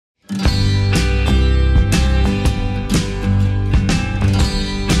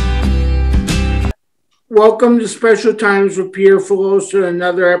Welcome to Special Times with Peter Filosa,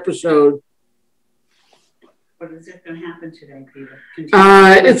 another episode. What is it going to happen today, Peter?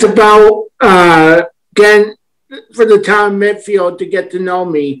 It's about, again, for the town of Medfield to get to know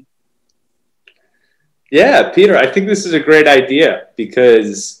me. Yeah, Peter, I think this is a great idea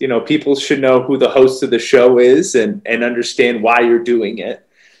because, people should know who the host of the show is and understand why you're doing it.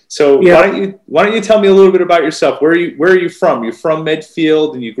 So Yeah. why don't you tell me a little bit about yourself? Where are you from? You're from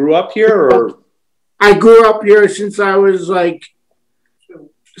Medfield and you grew up here, or? I grew up here since I was like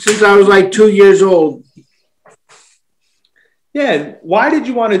 2 years old. Yeah, and why did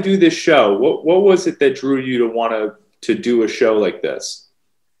you want to do this show? What was it that drew you to want to do a show like this?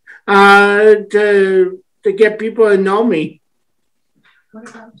 To get people to know me. What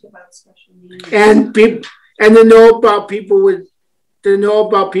about special needs? And to know about people with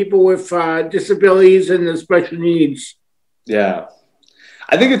disabilities and the special needs. Yeah.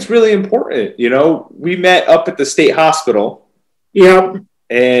 I think it's really important. We met up at the state hospital. Yep.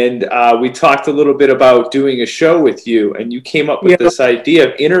 And we talked a little bit about doing a show with you, and you came up with this idea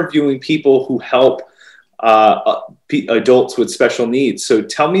of interviewing people who help adults with special needs. So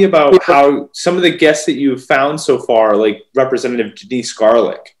tell me about how some of the guests that you've found so far, like Representative Denise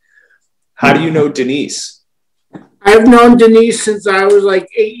Garlick. How do you know Denise? I've known Denise since I was like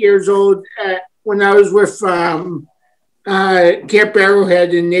 8 years old when I was with Camp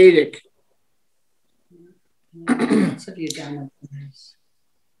Arrowhead in Natick. What else have you done with this?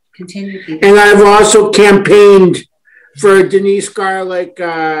 Continue. Peter. And I've also campaigned for Denise Garlick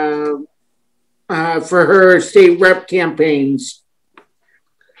for her state rep campaigns.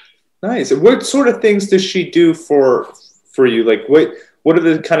 Nice. And what sort of things does she do for you? Like what are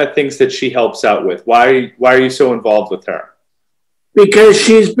the kind of things that she helps out with? Why are you so involved with her? Because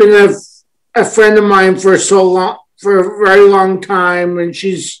she's been a friend of mine for a very long time, and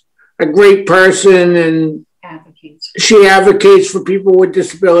she's a great person, and she advocates for people with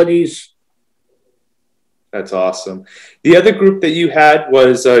disabilities. That's awesome. The other group that you had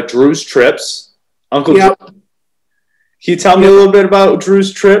was Drew's Trips. Uncle Yep. Drew. Can you tell me a little bit about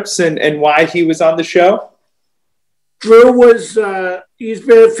Drew's Trips and why he was on the show? Drew was, he's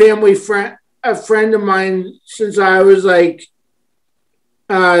been a friend of mine since I was like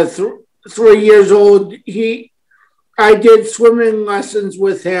 3 years old. I did swimming lessons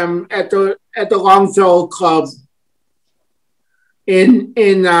with him at the Longfellow Club in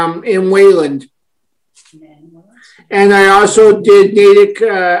Wayland. And I also did Natick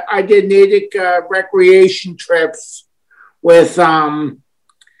recreation trips with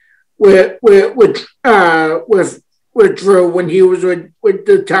Drew when he was with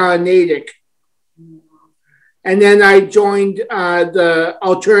the town of Natick. And then I joined the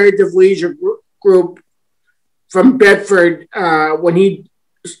Alternative Leisure Group from Bedford when he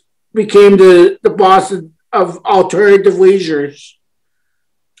became the boss of Alternative Leisures.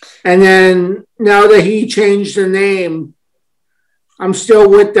 And then now that he changed the name, I'm still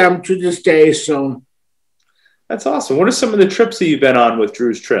with them to this day. So that's awesome. What are some of the trips that you've been on with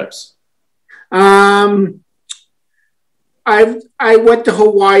Drew's Trips? I went to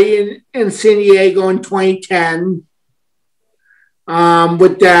Hawaii and San Diego in 2010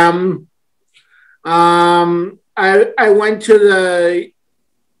 with them. I went to the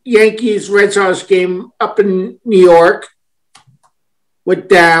Yankees Red Sox game up in New York with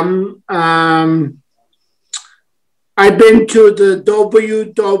them. I've been to the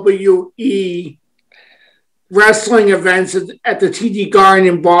WWE wrestling events at the TD Garden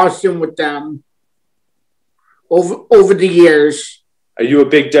in Boston with them over the years. Are you a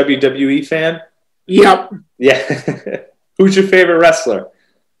big WWE fan? Yep. Yeah. Who's your favorite wrestler?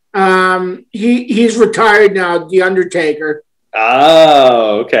 He's retired now, The Undertaker.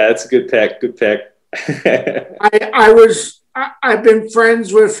 Oh, okay. That's a good pick. Good pick. I've been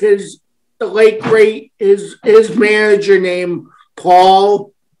friends with his manager named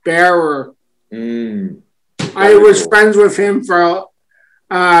Paul Bearer. I was friends with him for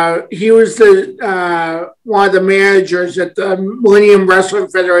he was one of the managers at the Millennium Wrestling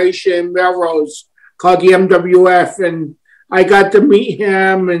Federation in Melrose called the MWF, and I got to meet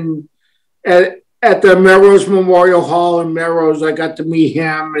him and at the Melrose Memorial Hall in Melrose. I got to meet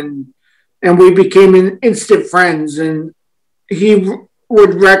him and we became instant friends, and he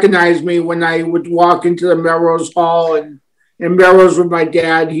would recognize me when I would walk into the Melrose Hall and in Melrose with my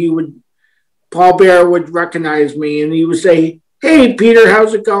dad. Paul Bear would recognize me and he would say, "Hey, Peter,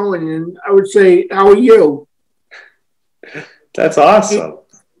 how's it going?" And I would say, "How are you?" That's awesome.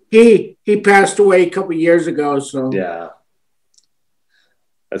 He passed away a couple of years ago. So yeah,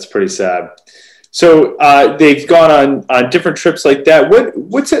 that's pretty sad. So they've gone on different trips like that.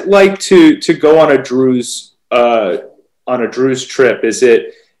 What's it like to go on a Drew's trip? Is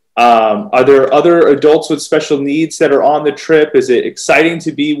it are there other adults with special needs that are on the trip? Is it exciting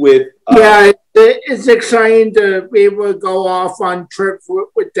to be with? Yeah, it's exciting to be able to go off on trips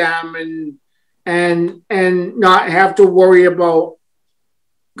with them and not have to worry about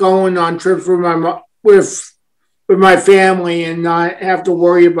going on trips with my family and not have to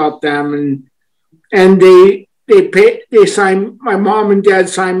worry about them. And my mom and dad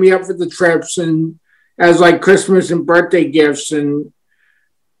signed me up for the trips and as like Christmas and birthday gifts.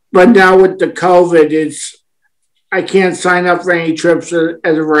 But now with the COVID, I can't sign up for any trips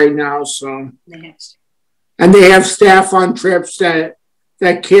as of right now. So, and they have staff on trips that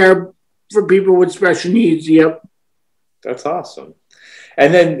care for people with special needs. Yep. That's awesome.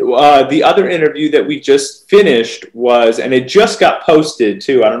 And then the other interview that we just finished was, and it just got posted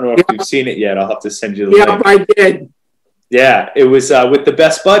too. I don't know if you've seen it yet. I'll have to send you the link. Yeah, I did. Yeah, it was with the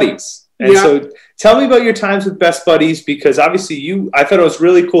Best Buddies. And so tell me about your times with Best Buddies, because obviously I thought it was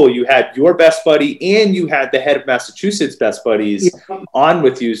really cool. You had your best buddy and you had the head of Massachusetts Best Buddies on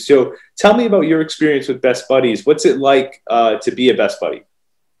with you. So tell me about your experience with Best Buddies. What's it like to be a Best Buddy?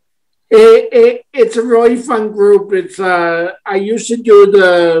 It's a really fun group. It's I used to do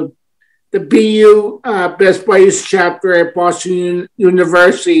the BU Best Buddies chapter at Boston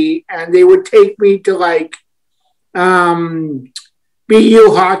University, and they would take me to like BU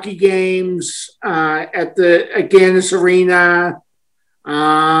hockey games at Agganis Arena.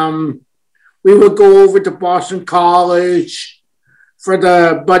 We would go over to Boston College for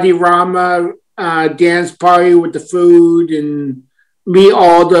the Buddy Rama dance party with the food and meet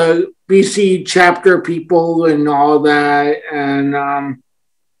all the BC chapter people and all that.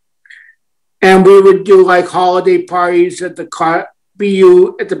 And we would do like holiday parties at the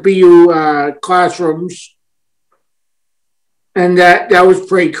BU classrooms. And that was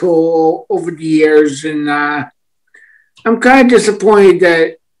pretty cool over the years. And I'm kind of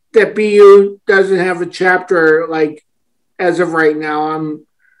disappointed that BU doesn't have a chapter like as of right now.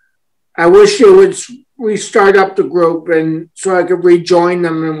 I wish they would restart up the group and so I could rejoin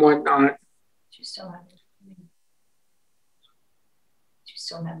them and whatnot. You still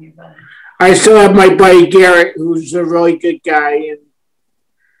have your buddy. I still have my buddy Garrett, who's a really good guy, and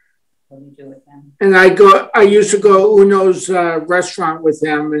what do you do with them? And I used to go to Uno's restaurant with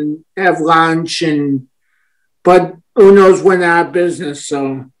him and have lunch, but Uno's went out of business,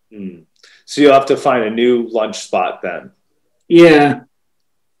 so. So you'll have to find a new lunch spot then. Yeah.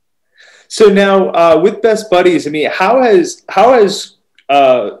 So now with Best Buddies, I mean, how has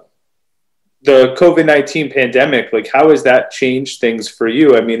the COVID-19 pandemic, like how has that changed things for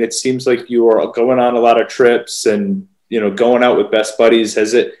you? I mean, it seems like you are going on a lot of trips and, going out with Best Buddies.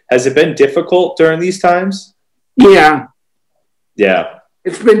 Has it been difficult during these times? Yeah. Yeah.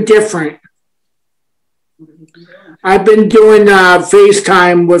 It's been different. I've been doing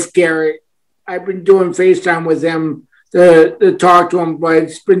FaceTime with Garrett. I've been doing FaceTime with him to talk to him, but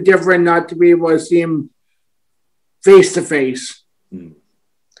it's been different not to be able to see him face to face.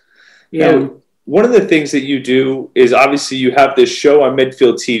 Yeah. Now, one of the things that you do is obviously you have this show on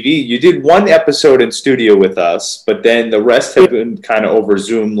Midfield TV. You did one episode in studio with us, but then the rest have been kind of over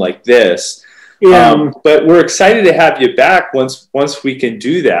Zoom like this. Yeah. But we're excited to have you back once we can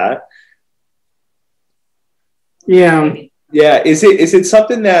do that. Yeah. Yeah. Is it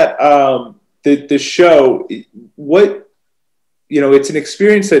something that the show, it's an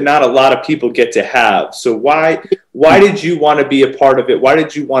experience that not a lot of people get to have. So why did you want to be a part of it? Why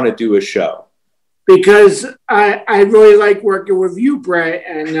did you want to do a show? Because I really like working with you, Brett,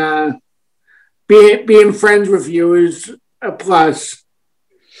 and being friends with you is a plus.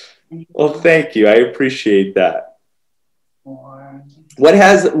 Well, thank you. I appreciate that. What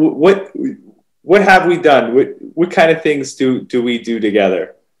have we done? What kind of things do we do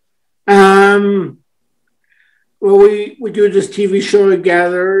together? Well, we do this TV show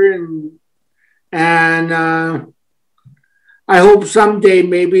together, and I hope someday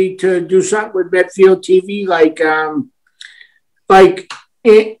maybe to do something with Midfield TV,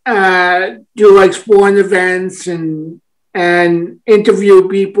 do like sporting events and interview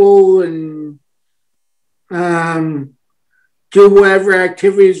people and do whatever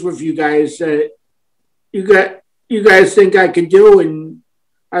activities with you guys that you guys think I can do, and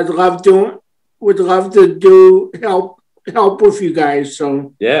would love to do help with you guys.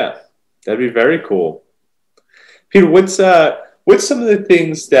 So yeah, that'd be very cool. Peter, what's some of the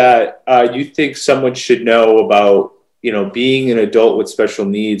things that you think someone should know about being an adult with special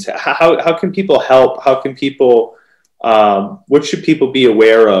needs? How can people help? How can people what should people be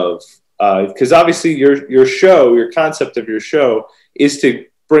aware of Because obviously your concept of your show is to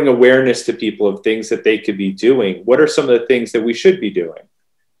bring awareness to people of things that they could be doing. What are some of the things that we should be doing?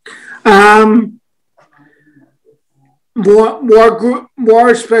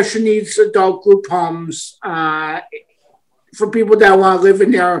 More special needs adult group homes for people that want to live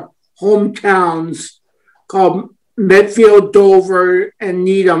in their hometowns, called Medfield, Dover, and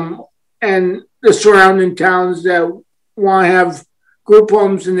Needham, and the surrounding towns that want to have group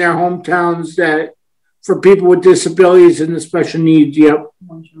homes in their hometowns that for people with disabilities and the special needs. Yep.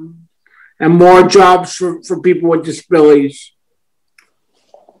 And more jobs for people with disabilities.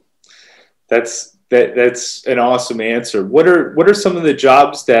 That's an awesome answer. What are some of the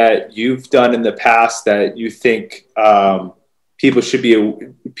jobs that you've done in the past that you think people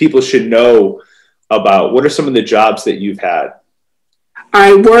should know about? What are some of the jobs that you've had?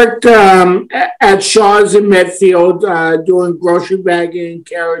 I worked at Shaw's in Medfield doing grocery bagging and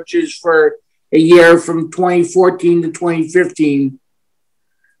carriages for a year from 2014 to 2015.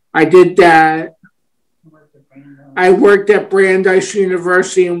 I did that. I worked at Brandeis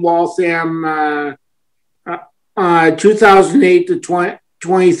University in Waltham 2008 to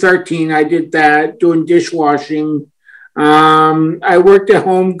 2013. I did that, doing dishwashing. I worked at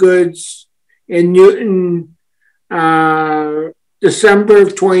Home Goods in Newton December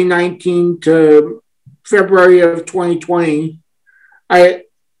of 2019 to February of 2020.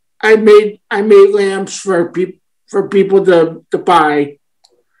 I made lamps for people to buy.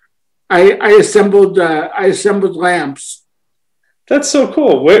 I assembled lamps. That's so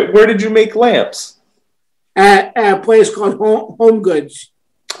cool. Where did you make lamps? At a place called Home Goods.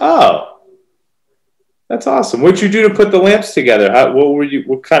 Oh, that's awesome. What'd you do to put the lamps together?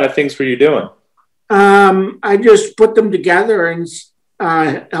 What kind of things were you doing? I just put them together and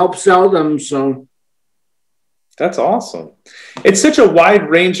help sell them. So that's awesome. It's such a wide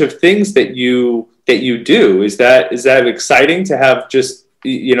range of things that you do. Is that exciting to have? Just,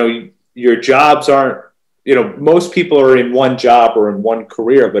 your jobs aren't, most people are in one job or in one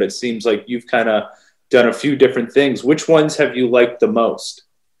career, but it seems like you've kind of done a few different things. Which ones have you liked the most?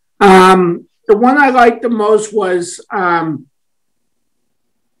 The one I liked the most was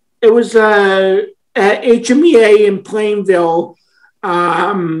it was at HMEA in Plainville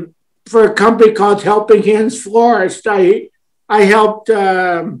for a company called Helping Hands Florist. I helped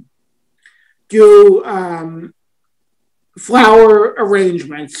do flower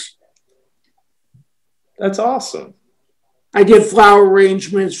arrangements. That's awesome. I did flower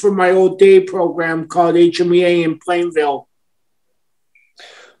arrangements for my old day program called HMEA in Plainville.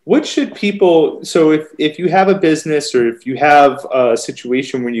 What should people, so if you have a business or if you have a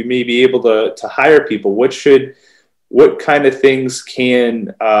situation where you may be able to hire people, what kind of things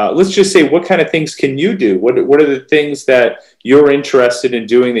can, let's just say, what kind of things can you do? What are the things that you're interested in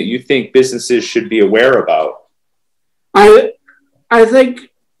doing that you think businesses should be aware about? I think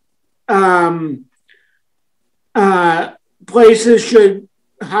places should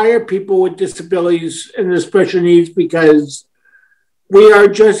hire people with disabilities and special needs because we are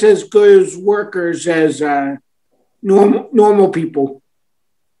just as good as workers as normal people.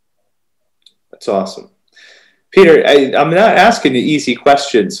 That's awesome. Peter, I'm not asking an easy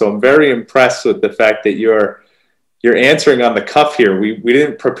question, so I'm very impressed with the fact that you're answering on the cuff here. We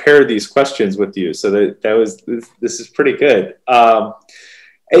didn't prepare these questions with you, so this is pretty good.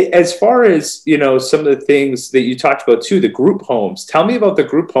 As far as, some of the things that you talked about too, the group homes, tell me about the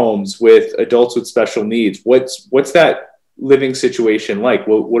group homes with adults with special needs. What's that living situation like?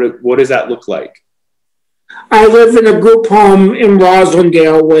 What does that look like? I live in a group home in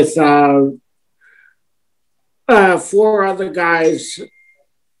Roslindale with 4 other guys.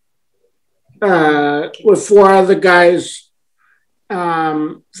 For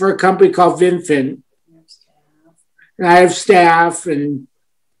a company called Vinfin. And I have staff and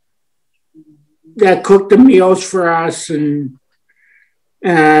that cook the meals for us and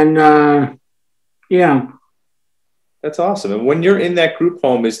yeah. That's awesome. And when you're in that group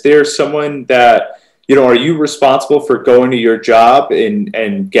home, is there someone that, are you responsible for going to your job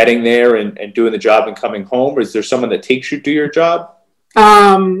and getting there and doing the job and coming home? Or is there someone that takes you to your job?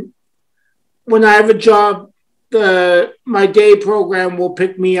 When I have a job, my day program will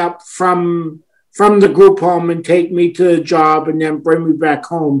pick me up from the group home and take me to the job and then bring me back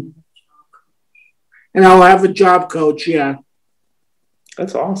home. And I'll have a job coach, yeah.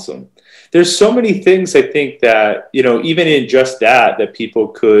 That's awesome. There's so many things I think that, even in just that people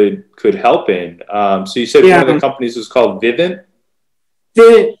could help in. So you said one of the companies was called Vivint?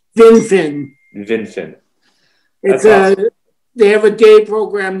 Vinfin. Vinfin. It's awesome. They have a day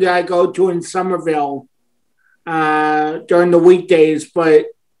program that I go to in Somerville during the weekdays, but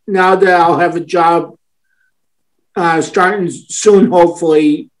now that I'll have a job starting soon,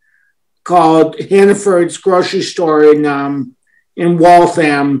 hopefully, called Hannaford's Grocery Store in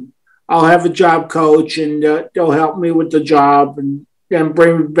Waltham. I'll have a job coach, and they'll help me with the job and then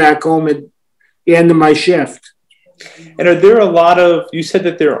bring me back home at the end of my shift. And are there a lot of, you said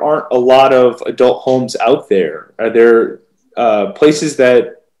that there aren't a lot of adult homes out there. Are there places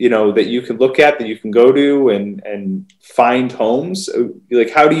that, you know, that you can look at, that you can go to and find homes?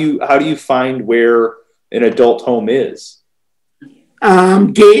 Like, how do you find where an adult home is? My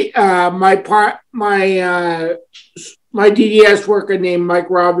DDS worker named Mike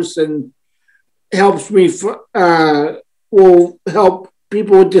Robinson helps me, will help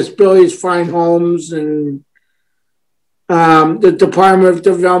people with disabilities find homes, and the Department of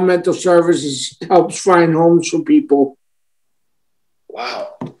Developmental Services helps find homes for people.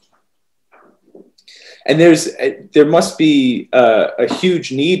 Wow. And there must be a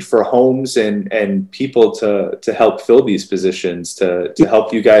huge need for homes and people to help fill these positions, to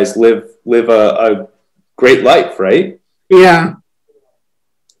help you guys live a great life, right? Yeah.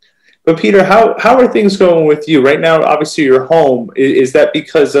 But Peter, how are things going with you right now? Obviously, you're home. Is that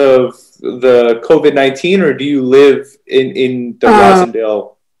because of the COVID-19, or do you live in the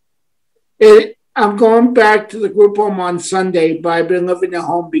Roslindale? I'm going back to the group home on Sunday, but I've been living at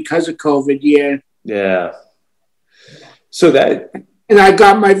home because of COVID. Yeah. Yeah. So that. And I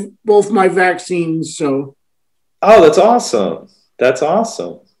got both my vaccines. So. Oh, that's awesome. That's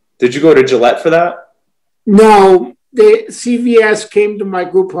awesome. Did you go to Gillette for that? No, the CVS came to my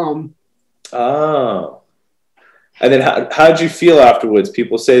group home. Oh. And then how did you feel afterwards?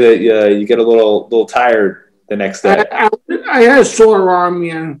 People say that you get a little tired the next day. I had a sore arm,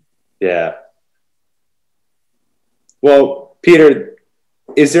 yeah. Yeah. Well, Peter,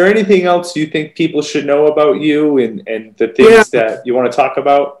 is there anything else you think people should know about you and the things that you want to talk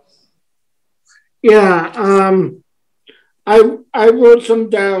about? Yeah. I wrote some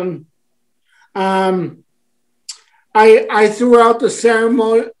down. I threw out the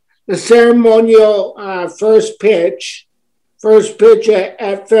ceremonial first pitch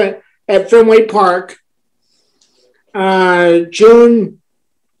at Fenway Park, June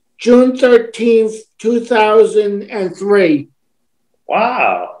 13th, 2003.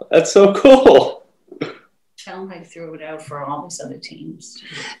 Wow, that's so cool. Tell them I threw it out for all these other teams.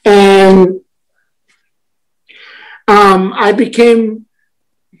 And I became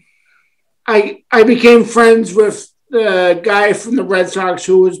friends with the guy from the Red Sox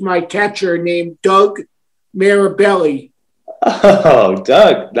who was my catcher, named Doug Mirabelli. Oh,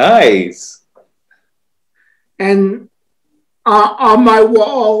 Doug, nice. And on my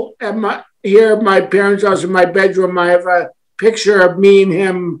wall here at my parents' house in my bedroom, I have a picture of me and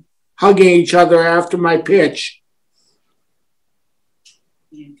him hugging each other after my pitch.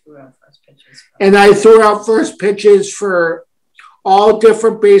 And I threw out first pitches for all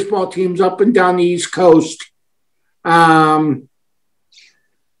different baseball teams up and down the East Coast. I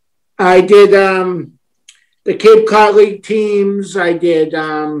did the Cape Cod League teams. I did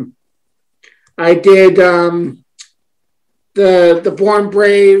the Bourne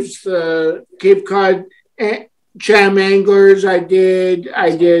Braves, the Cape Cod Chatham Anglers. I did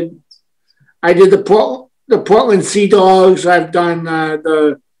the Portland Sea Dogs. I've done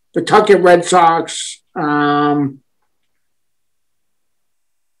the Pawtucket Red Sox.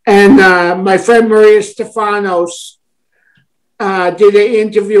 And my friend Maria Stefanos did an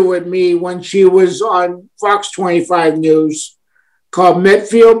interview with me when she was on Fox 25 News called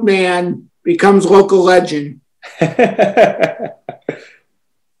Metfield Man Becomes Local Legend.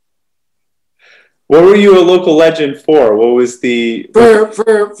 What were you a local legend for? What was the...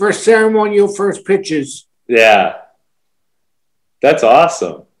 For ceremonial first pitches. Yeah. That's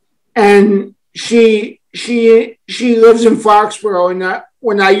awesome. And she lives in Foxborough, and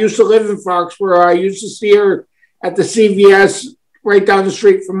when I used to live in Foxborough, I used to see her at the CVS right down the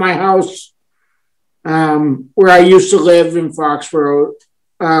street from my house, where I used to live in Foxborough.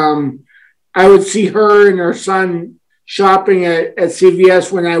 I would see her and her son shopping at CVS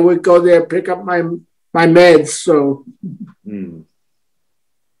when I would go there pick up my meds. So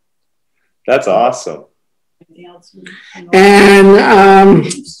that's awesome. And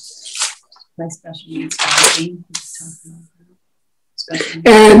my special needs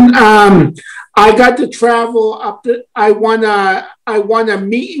and I got to travel up to, I won a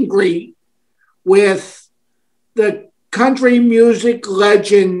meet and greet with the country music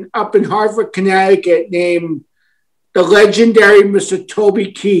legend up in Hartford, Connecticut, named the legendary Mr.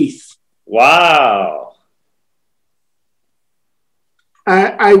 Toby Keith. Wow.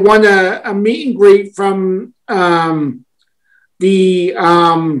 I won a meet and greet from the the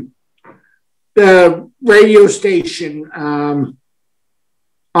radio station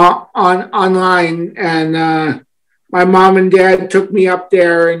online, and my mom and dad took me up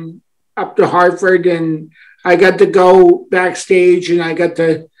there and up to Hartford, and I got to go backstage, and I got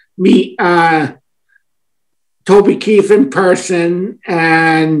to meet Toby Keith in person,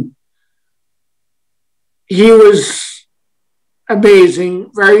 and he was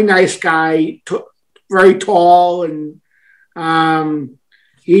amazing, very nice guy, very tall, and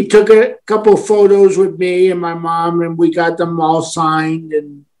he took a couple of photos with me and my mom, and we got them all signed,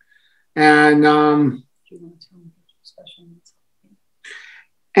 and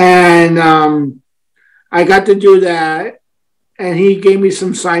I got to do that, and he gave me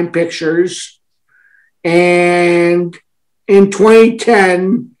some signed pictures. And in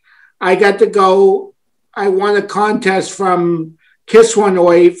 2010, I got to go. I won a contest from Kiss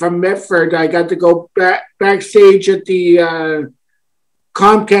 108 from Medford. I got to go backstage at the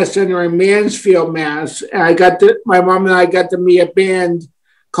Comcast Center in Mansfield, Mass. And my mom and I got to meet a band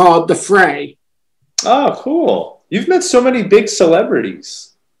called The Fray. Oh, cool. You've met so many big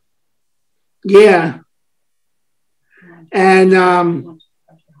celebrities. Yeah. And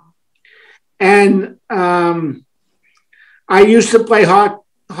I used to play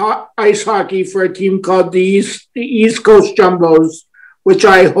ice hockey for a team called the East Coast Jumbos, which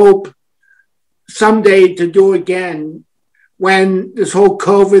I hope someday to do again. When this whole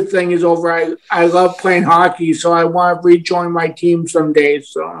COVID thing is over, I love playing hockey, so I want to rejoin my team someday.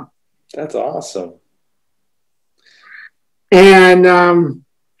 So that's awesome. And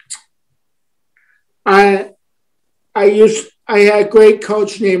I had a great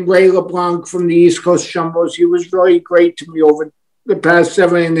coach named Ray LeBlanc from the East Coast Jumbos. He was really great to me over the past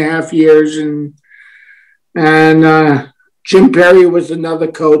 7.5 years, and Jim Perry was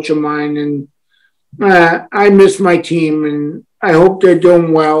another coach of mine, and I miss my team, and I hope they're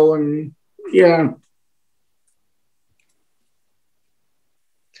doing well. And yeah.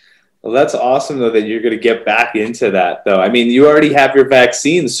 Well, that's awesome, though, that you're going to get back into that, though. I mean, you already have your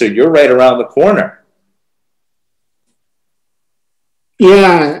vaccines, so you're right around the corner.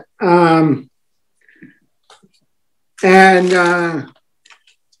 Yeah. I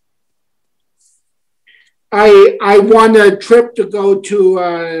won a trip to go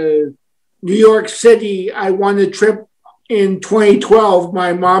to New York City. I won a trip in 2012.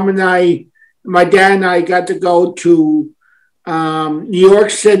 My dad and I got to go to New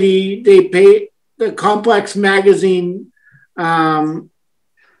York City. They paid the Complex Magazine online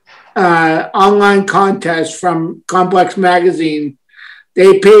contest from Complex Magazine.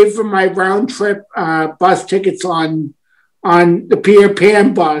 They paid for my round trip bus tickets on the Peter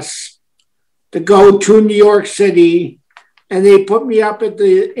Pan bus to go to New York City. And they put me up at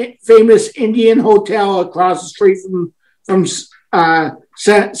the famous Indian Hotel across the street from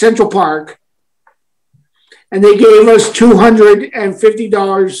Central Park. And they gave us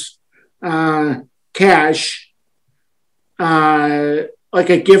 $250 cash, like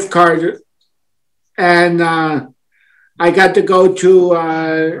a gift card. And I got to go to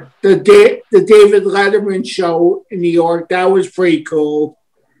the David Letterman show in New York. That was pretty cool.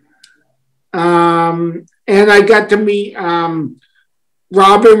 And I got to meet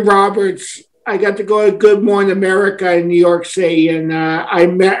Robin Roberts. I got to go to Good Morning America in New York City, and I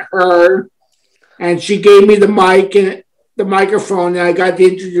met her, and she gave me the mic and the microphone, and I got to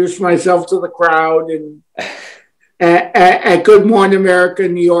introduce myself to the crowd. And at Good Morning America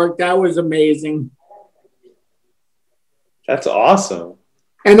in New York, that was amazing. That's awesome.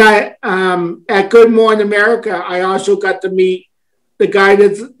 And at Good Morning America, I also got to meet the guy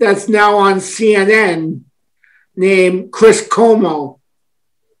that's now on CNN, named Chris Como.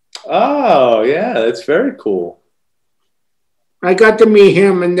 Oh, yeah, that's very cool. I got to meet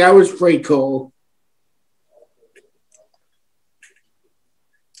him, and that was pretty cool.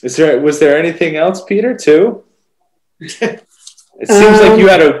 Was there anything else, Peter, too? It seems like you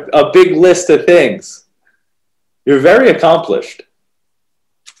had a big list of things. You're very accomplished.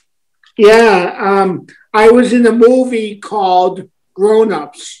 Yeah, I was in a movie called Grown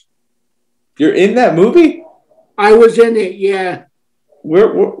Ups. You're in that movie? I was in it, yeah.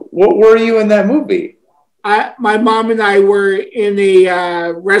 What were you in that movie? My mom and I were in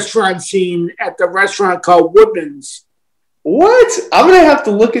a restaurant scene at the restaurant called Woodman's. What? I'm gonna have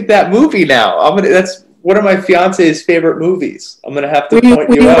to look at that movie now. That's one of my fiance's favorite movies. I'm gonna have to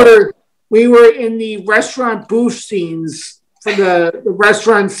point you out. We were in the restaurant booth scenes for the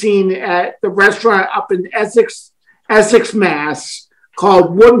restaurant scene at the restaurant up in Essex, Mass,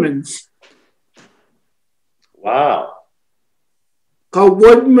 called Woodman's. Wow. Called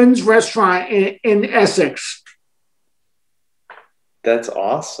Woodman's Restaurant in Essex. That's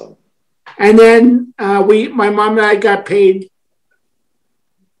awesome. And then my mom and I got paid.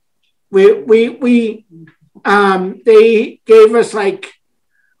 They gave us like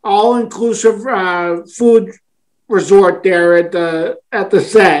all-inclusive food resort there at the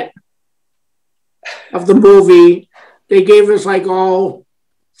set of the movie. They gave us like all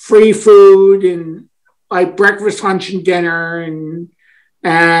free food and like breakfast, lunch, and dinner, and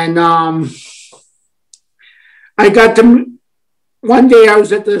I got to. One day I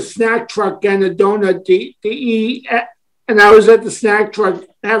was at the snack truck getting a donut to eat, and I was at the snack truck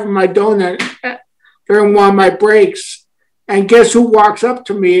having my donut during one of my breaks. And guess who walks up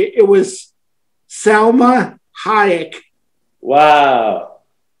to me? It was Salma Hayek. Wow.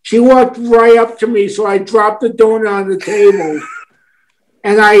 She walked right up to me, so I dropped the donut on the table.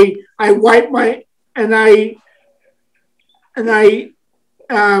 And I wiped my, and I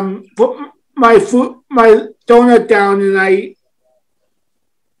put my donut down, and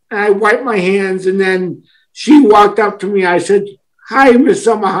I wiped my hands, and then she walked up to me. I said, "Hi, Miss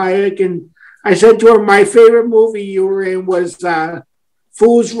Salma Hayek," and I said to her, "My favorite movie you were in was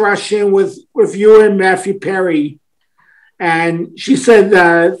Fools Rush In with you and Matthew Perry." And she said,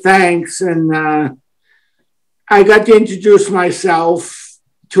 "Thanks." And I got to introduce myself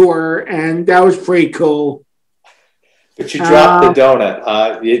to her, and that was pretty cool. But you dropped the donut,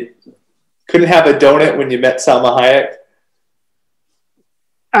 huh? You couldn't have a donut when you met Salma Hayek?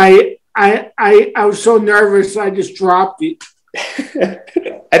 I was so nervous, I just dropped it.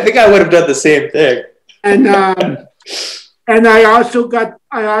 I think I would have done the same thing. And I also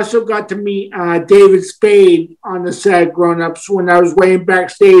got to meet David Spade on the set of Grown Ups when I was waiting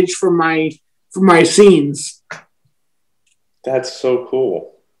backstage for my scenes. That's so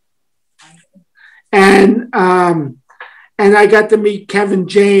cool. And I got to meet Kevin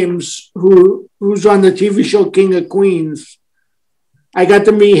James, who's on the TV show King of Queens. I got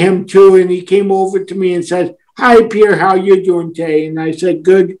to meet him too, and he came over to me and said, "Hi, Pierre, how you doing today?" And I said,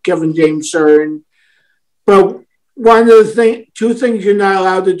 "Good, Kevin James, sir." But one of the two things you're not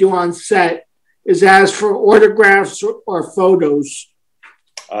allowed to do on set is ask for autographs or photos.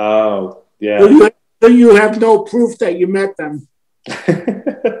 Oh, yeah. So you have no proof that you met them.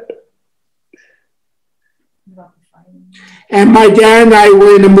 And my dad and I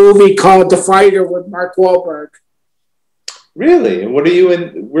were in a movie called The Fighter with Mark Wahlberg. Really? And what are you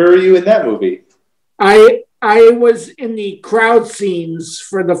in? Where are you in that movie? I was in the crowd scenes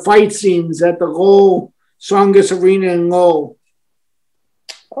for the fight scenes at the Lowell Songus Arena in Lowell.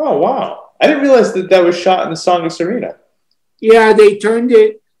 Oh wow! I didn't realize that was shot in the Songus Arena. Yeah, they turned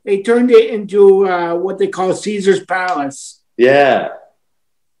it into what they call Caesar's Palace. Yeah,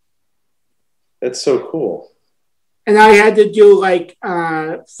 that's so cool. And I had to do like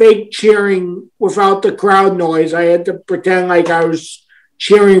fake cheering without the crowd noise. I had to pretend like I was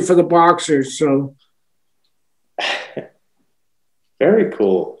cheering for the boxers. So very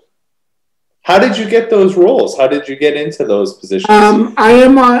cool. How did you get those roles? How did you get into those positions? I'm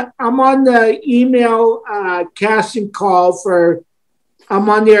on the email casting call for. I'm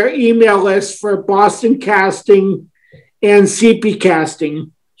on their email list for Boston Casting and CP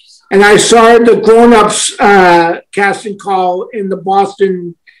Casting. And I saw the Grown Ups casting call in the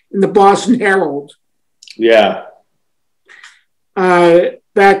Boston Herald. Yeah.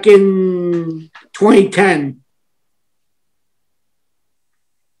 Back in 2010.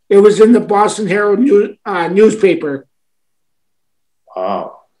 It was in the Boston Herald newspaper.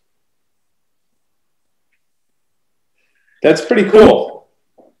 Wow. That's pretty cool.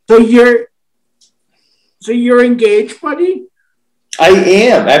 So you're engaged, buddy? I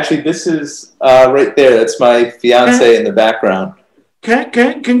am. Actually, this is right there. That's my fiance in the background.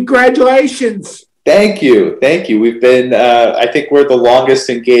 Congratulations. Thank you. Thank you. We've been, I think we're the longest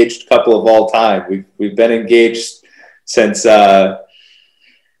engaged couple of all time. We've been engaged since, now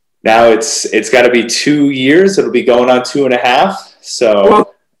it's got to be 2 years. It'll be going on 2.5. So,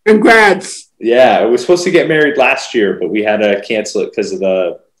 well, congrats. Yeah. We were supposed to get married last year, but we had to cancel it because of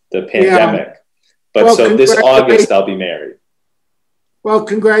the pandemic. Yeah. But well, so this August, I'll be married. Well,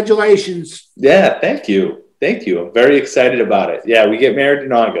 congratulations. Yeah, thank you. Thank you. I'm very excited about it. Yeah, we get married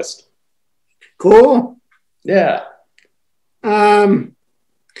in August. Cool. Yeah. At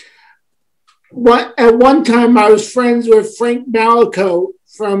one time, I was friends with Frank Malico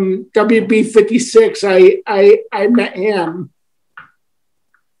from WB56. I met him.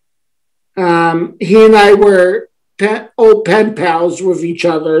 He and I were old pen pals with each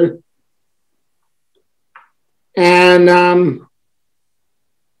other. And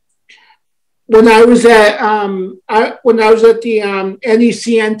when I was at the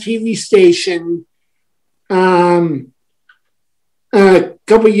NECN TV station, a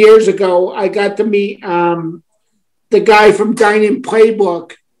couple of years ago, I got to meet the guy from Dining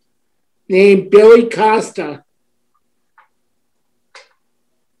Playbook named Billy Costa.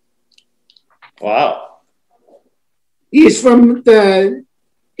 Wow. He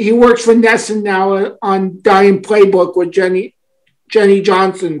works for Nesson now on Dining Playbook with Jenny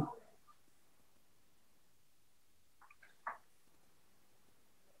Johnson.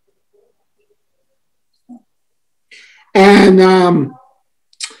 And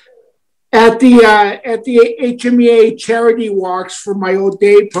at the HMEA charity walks for my old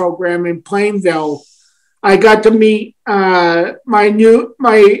day program in Plainville, I got to meet my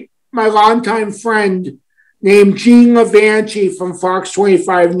longtime friend named Gene Levanchi from Fox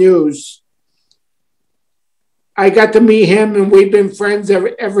 25 News. I got to meet him, and we've been friends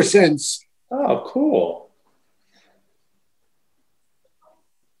ever since. Oh, cool.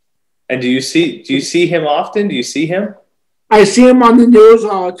 And do you see him often? Do you see him? I see him on the news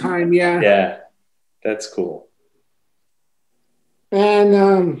all the time, yeah. Yeah, that's cool.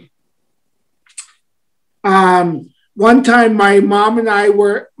 And one time my mom and I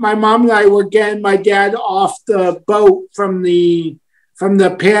were getting my dad off the boat from the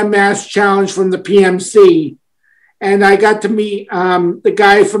Pan Mass Challenge from the PMC. And I got to meet the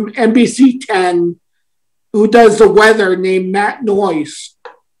guy from NBC 10 who does the weather named Matt Noyce.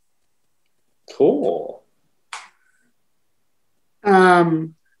 Cool.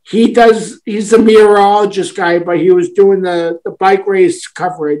 He's a meteorologist guy, but he was doing the bike race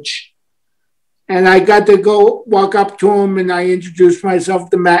coverage. And I got to go walk up to him, and I introduced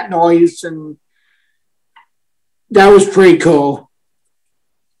myself to Matt Noyce, and that was pretty cool.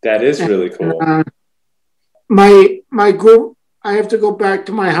 That is really cool. My group, I have to go back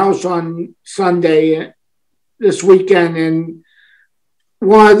to my house on Sunday this weekend, and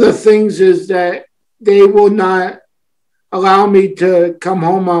one of the things is that they will not allow me to come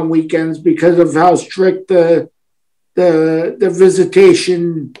home on weekends because of how strict the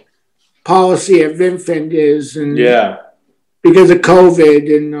visitation policy at VinFend is, and because of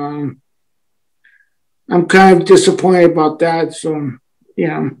COVID, and I'm kind of disappointed about that. So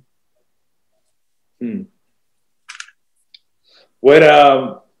yeah. What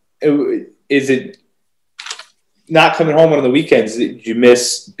is it? Not coming home on the weekends? Did you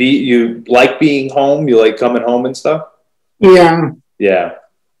miss? You like being home? You like coming home and stuff? Yeah. Yeah.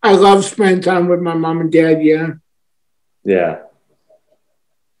 I love spending time with my mom and dad. Yeah. Yeah.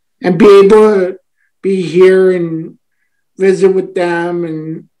 And be able to be here and visit with them,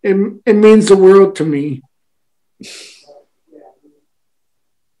 and it means the world to me.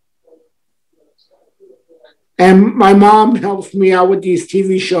 And my mom helps me out with these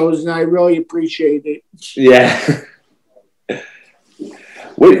TV shows, and I really appreciate it. Yeah.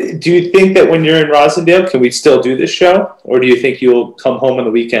 Do you think that when you're in Rosendale, can we still do this show? Or do you think you'll come home on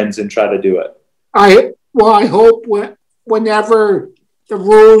the weekends and try to do it? I hope whenever the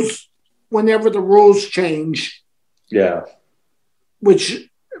rules change. Yeah. Which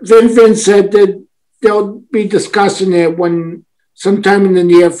VinFend said that they'll be discussing it sometime in the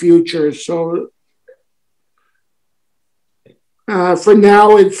near future. So for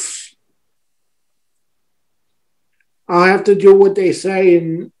now, I'll have to do what they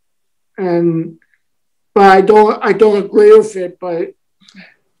say, but I don't agree with it, but it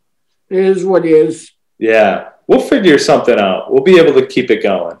is what it is. Yeah, we'll figure something out. We'll be able to keep it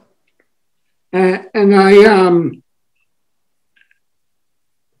going. And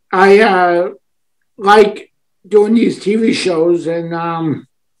I like doing these TV shows, and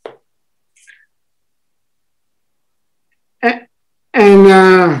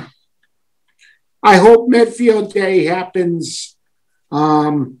I hope Medfield Day happens.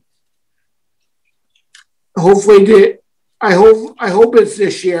 Hopefully, I hope it's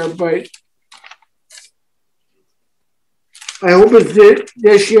this year, but I hope it's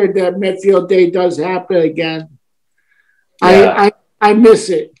this year that Medfield Day does happen again. Yeah. I miss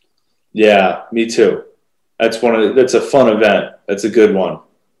it. Yeah, me too. That's a fun event. That's a good one.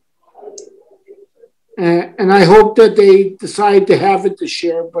 And I hope that they decide to have it this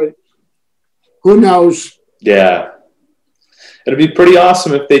year, but who knows? Yeah. It'll be pretty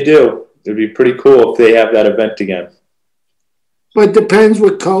awesome if they do. It'd be pretty cool if they have that event again. But it depends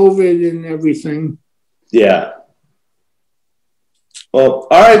with COVID and everything. Yeah. Well,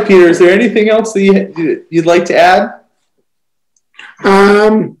 all right, Peter. Is there anything else that you'd like to add?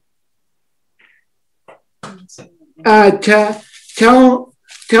 Tell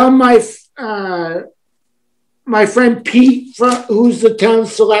my friend Pete, who's the town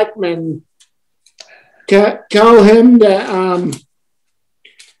selectman, tell him that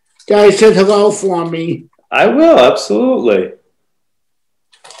I said hello for me. I will, absolutely.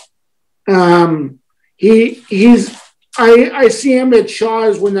 He's I see him at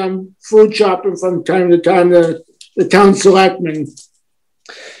Shaw's when I'm food shopping from time to time, the town selectman.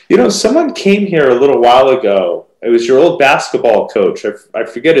 You know, someone came here a little while ago. It was your old basketball coach. I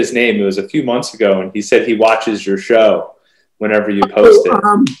forget his name. It was a few months ago, and he said he watches your show whenever you post it.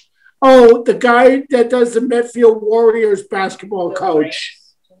 The guy that does the Medfield Warriors basketball coach.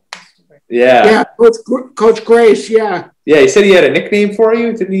 Yeah. Yeah, Coach Grace, yeah. Yeah, he said he had a nickname for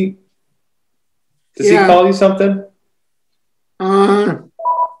you. Didn't he? Does he call you something? I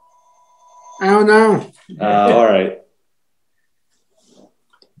don't know. All right.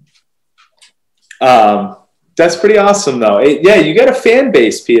 That's pretty awesome, though. Yeah, you got a fan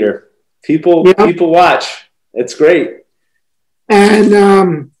base, Peter. People watch. It's great.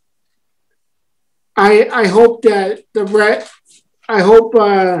 And I hope that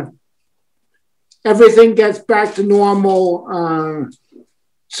everything gets back to normal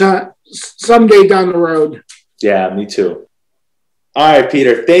someday down the road. Yeah, me too. All right,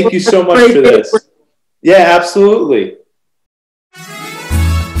 Peter. Thank you so much for this. Yeah, absolutely.